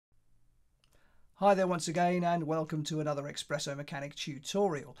Hi there once again and welcome to another Expresso mechanic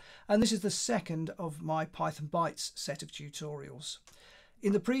tutorial, and this is the second of my Python Bytes set of tutorials.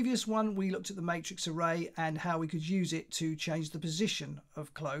 In the previous one we looked at the matrix array and how we could use it to change the position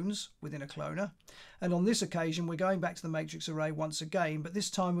of clones within a cloner, and on this occasion we're going back to the matrix array once again, but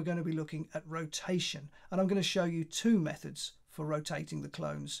this time we're going to be looking at rotation, and I'm going to show you two methods for rotating the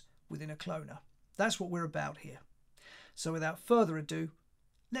clones within a cloner. That's what we're about here. So without further ado,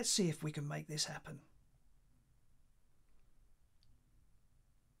 let's see if we can make this happen.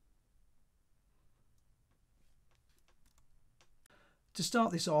 To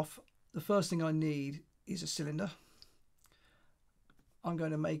start this off, the first thing I need is a cylinder. I'm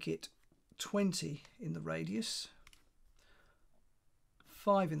going to make it 20 in the radius,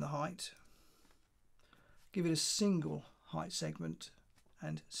 5 in the height, give it a single height segment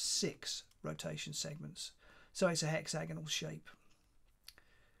and 6 rotation segments. So it's a hexagonal shape.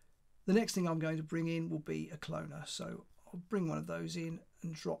 The next thing I'm going to bring in will be a cloner. So I'll bring one of those in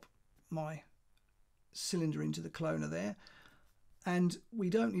and drop my cylinder into the cloner there. And we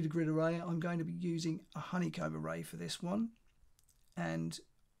don't need a grid array. I'm going to be using a honeycomb array for this one. And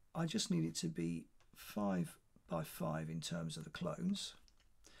I just need it to be 5 by 5 in terms of the clones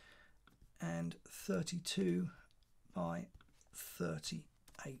and 32 by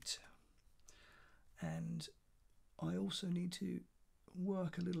 38. And I also need to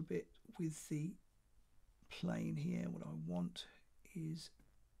work a little bit with the plane here. What I want is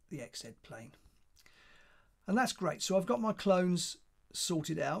the XZ plane, and that's great. So I've got my clones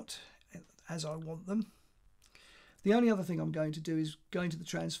sorted out as I want them. The only other thing I'm going to do is go into the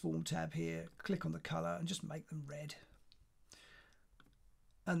transform tab here, click on the color and just make them red,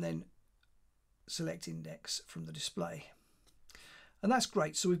 and then select index from the display. And that's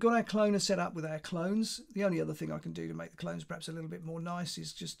great. So we've got our cloner set up with our clones. The only other thing I can do to make the clones perhaps a little bit more nice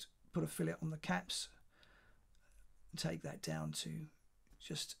is just put a fillet on the caps and take that down to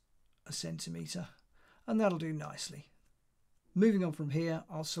just a centimetre, and that'll do nicely. Moving on from here,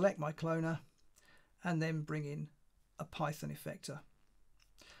 I'll select my cloner and then bring in a Python effector,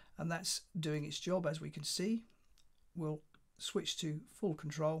 and that's doing its job. As we can see, we'll switch to full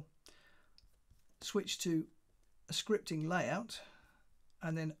control, switch to a scripting layout,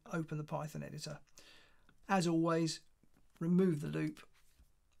 and then open the Python editor. As always, remove the loop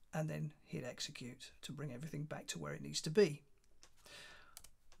and then hit execute to bring everything back to where it needs to be.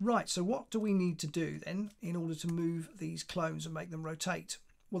 Right, so what do we need to do then in order to move these clones and make them rotate?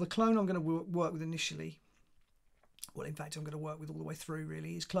 Well, the clone I'm going to work with initially, well in fact I'm going to work with all the way through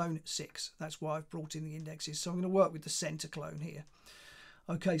really, is clone 6. That's why I've brought in the indexes. So I'm going to work with the center clone here.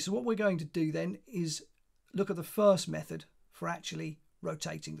 Okay, so what we're going to do then is look at the first method for actually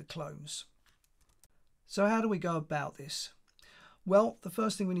rotating the clones. So how do we go about this? Well, the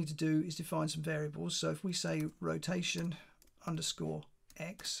first thing we need to do is define some variables. So if we say rotation underscore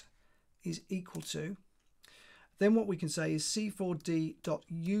x is equal to, then what we can say is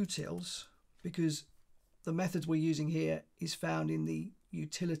c4d.utils, because the method we're using here is found in the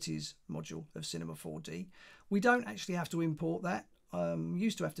utilities module of Cinema 4D. We don't actually have to import that.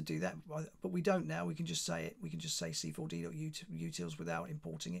 Used to have to do that, but we don't now. We can just say it. We can just say c4d.utils without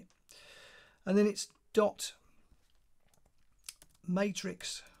importing it. And then it's dot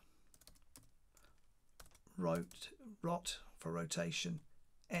matrix rot for rotation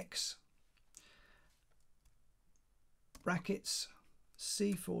x brackets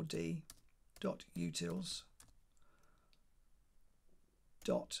c4d.utils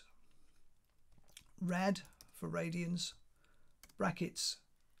dot rad for radians brackets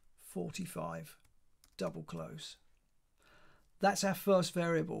 45 double close. That's our first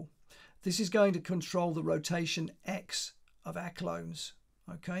variable. This is going to control the rotation x of our clones.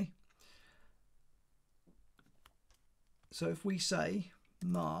 Okay, so if we say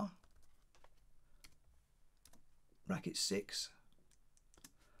mar bracket 6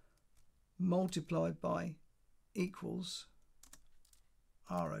 multiplied by equals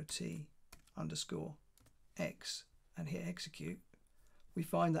rot underscore x and hit execute, we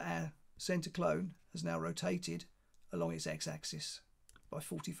find that our center clone has now rotated along its x-axis by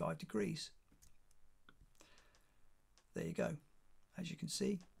 45 degrees. There you go. As you can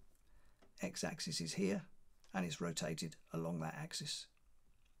see, x-axis is here and it's rotated along that axis.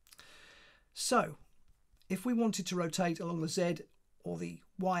 So if we wanted to rotate along the z or the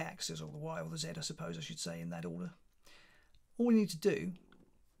y-axis, or the y or the z I suppose I should say in that order, all we need to do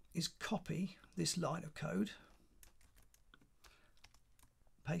is copy this line of code,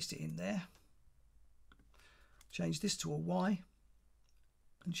 paste it in there, change this to a Y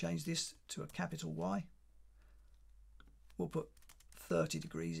and change this to a capital Y. We'll put 30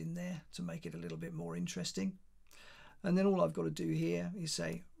 degrees in there to make it a little bit more interesting. And then all I've got to do here is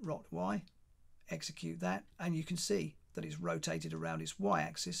say rot Y, execute that, and you can see that it's rotated around its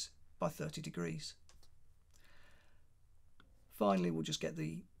y-axis by 30 degrees. Finally, we'll just get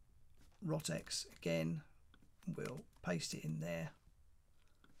the rot X again. We'll paste it in there.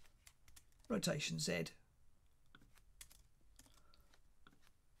 Rotation Z.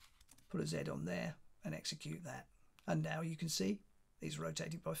 Put a Z on there and execute that. And now you can see it's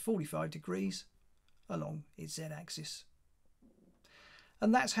rotated by 45 degrees along its Z-axis.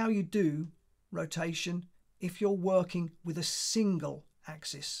 And that's how you do rotation if you're working with a single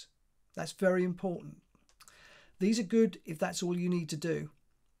axis. That's very important. These are good if that's all you need to do.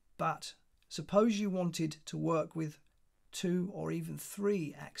 But suppose you wanted to work with 2 or even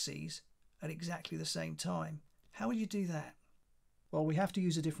 3 axes at exactly the same time. How would you do that? Well, we have to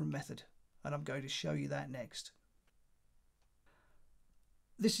use a different method, and I'm going to show you that next.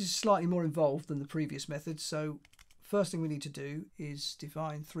 This is slightly more involved than the previous method, so first thing we need to do is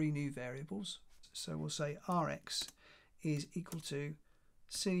define 3 new variables. So we'll say Rx is equal to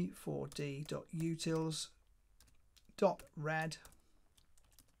c4d.utils.rad,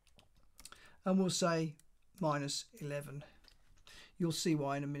 and we'll say -11. You'll see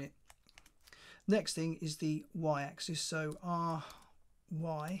why in a minute. Next thing is the y-axis, so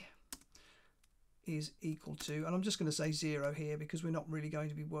ry is equal to, and I'm just going to say 0 here because we're not really going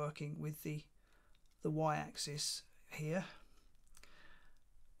to be working with the y-axis here,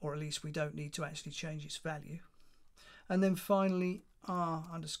 or at least we don't need to actually change its value. And then finally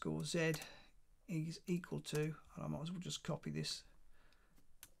r_z is equal to, and I might as well just copy this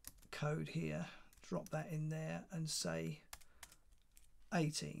code here, drop that in there and say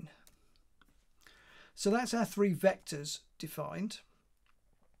 18. So that's our 3 vectors defined.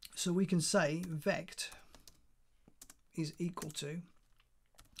 So we can say vect is equal to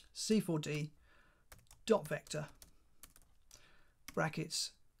c4d dot vector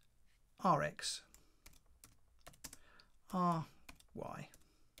brackets rx, ry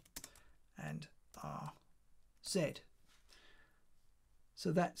and rz.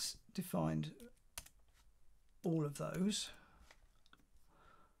 So that's defined all of those.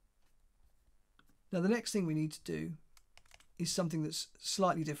 Now the next thing we need to do is something that's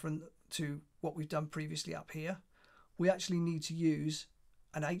slightly different to what we've done previously up here. We actually need to use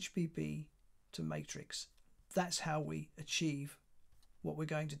an HBB to matrix. That's how we achieve what we're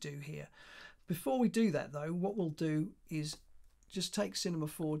going to do here. Before we do that though, what we'll do is just take Cinema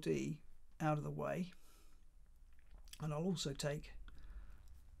 4D out of the way, and I'll also take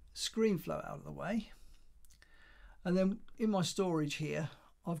ScreenFlow out of the way, and then in my storage here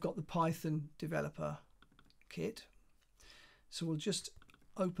I've got the Python developer kit. So we'll just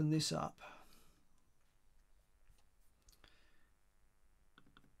open this up.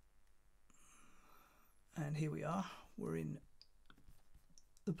 And here we are. We're in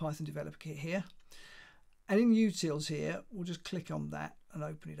the Python developer kit here. And in utils here, we'll just click on that and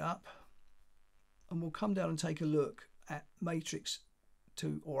open it up. And we'll come down and take a look at matrix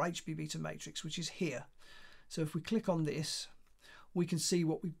to, or HBB to matrix, which is here. So if we click on this, we can see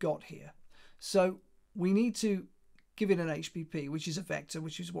what we've got here. So we need to give it an HBB, which is a vector,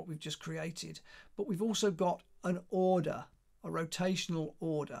 which is what we've just created. But we've also got an order, a rotational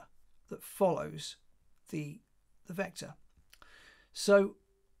order that follows the vector. So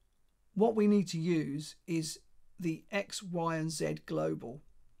what we need to use is the X, Y, and Z global.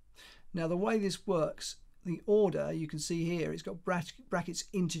 Now the way this works, the order you can see here, it's got brackets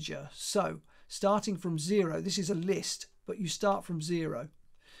integer. So starting from 0, this is a list, but you start from 0.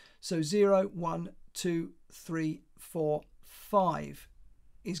 So 0, 1, 2, 3, 4, 5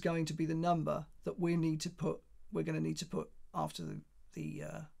 is going to be the number that we're going to need to put after the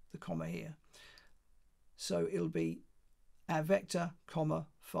comma here. So it'll be our vector, comma,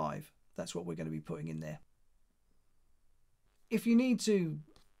 5. That's what we're going to be putting in there. If you need to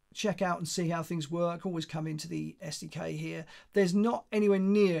check out and see how things work, always come into the SDK here. There's not anywhere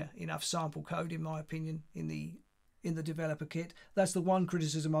near enough sample code, in my opinion, in the developer kit. That's the one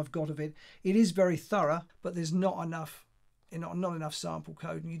criticism I've got of it. It is very thorough, but there's not enough sample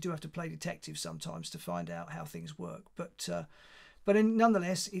code, and you do have to play detective sometimes to find out how things work. But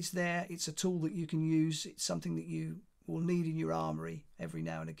nonetheless, it's there. It's a tool that you can use. It's something that you will need in your armory every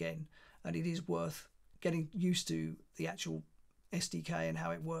now and again, and it is worth getting used to the actual SDK and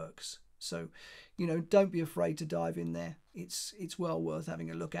how it works. So, you know, don't be afraid to dive in there. It's well worth having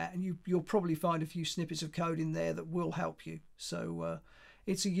a look at, and you'll probably find a few snippets of code in there that will help you. So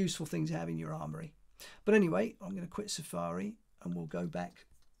it's a useful thing to have in your armory. But anyway, I'm going to quit Safari and we'll go back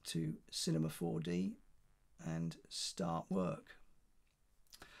to Cinema 4D and start work.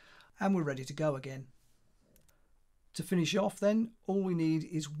 and we're ready to go again. To finish off then, all we need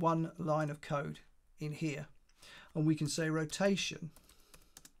is one line of code in here, and we can say rotation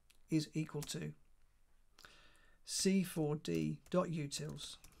is equal to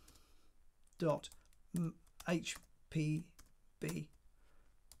c4d.utils.hbb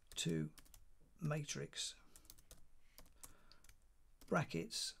to matrix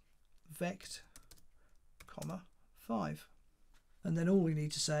brackets vect comma 5, and then all we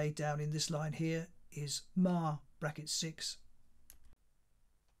need to say down in this line here is mar bracket 6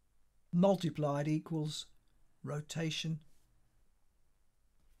 multiplied equals rotation,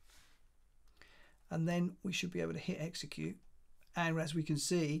 and then we should be able to hit execute, and as we can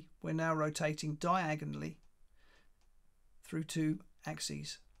see we're now rotating diagonally through two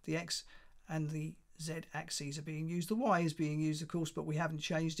axes. The X and the Z axes are being used. The Y is being used of course, but we haven't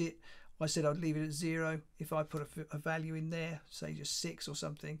changed it. I said I'd leave it at 0. If I put a value in there, say just 6 or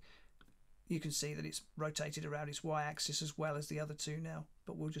something, you can see that it's rotated around its Y axis as well as the other two now,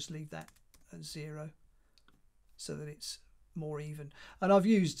 but we'll just leave that at 0 so that it's more even. And I've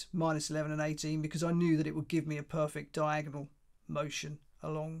used -11 and 18 because I knew that it would give me a perfect diagonal motion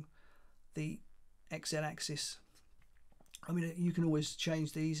along the XZ axis. I mean, you can always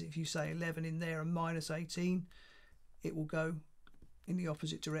change these. If you say 11 in there and -18, it will go in the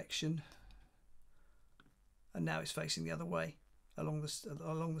opposite direction, and now it's facing the other way along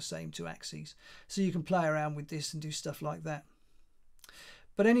the same two axes. So you can play around with this and do stuff like that.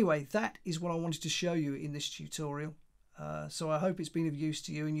 But anyway, that is what I wanted to show you in this tutorial. So I hope it's been of use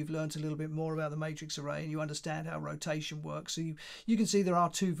to you and you've learned a little bit more about the matrix array and you understand how rotation works. So you can see there are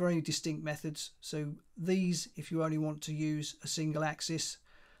two very distinct methods. So these, if you only want to use a single axis,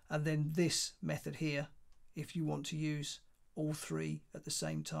 and then this method here if you want to use all three at the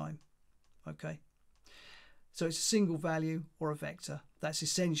same time. Okay, so it's a single value or a vector. That's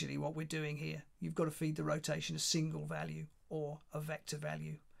essentially what we're doing here. You've got to feed the rotation a single value or a vector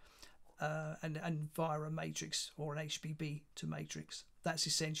value. And via a matrix or an HBB to matrix. That's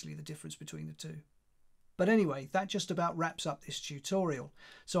essentially the difference between the two. But anyway, that just about wraps up this tutorial.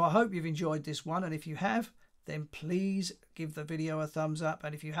 So I hope you've enjoyed this one, and if you have, then please give the video a thumbs up,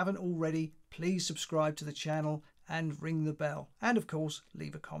 and if you haven't already, please subscribe to the channel and ring the bell, and of course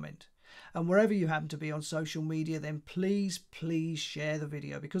leave a comment. And wherever you happen to be on social media, then please share the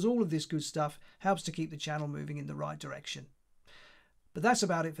video, because all of this good stuff helps to keep the channel moving in the right direction. But that's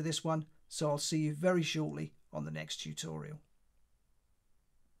about it for this one, so I'll see you very shortly on the next tutorial.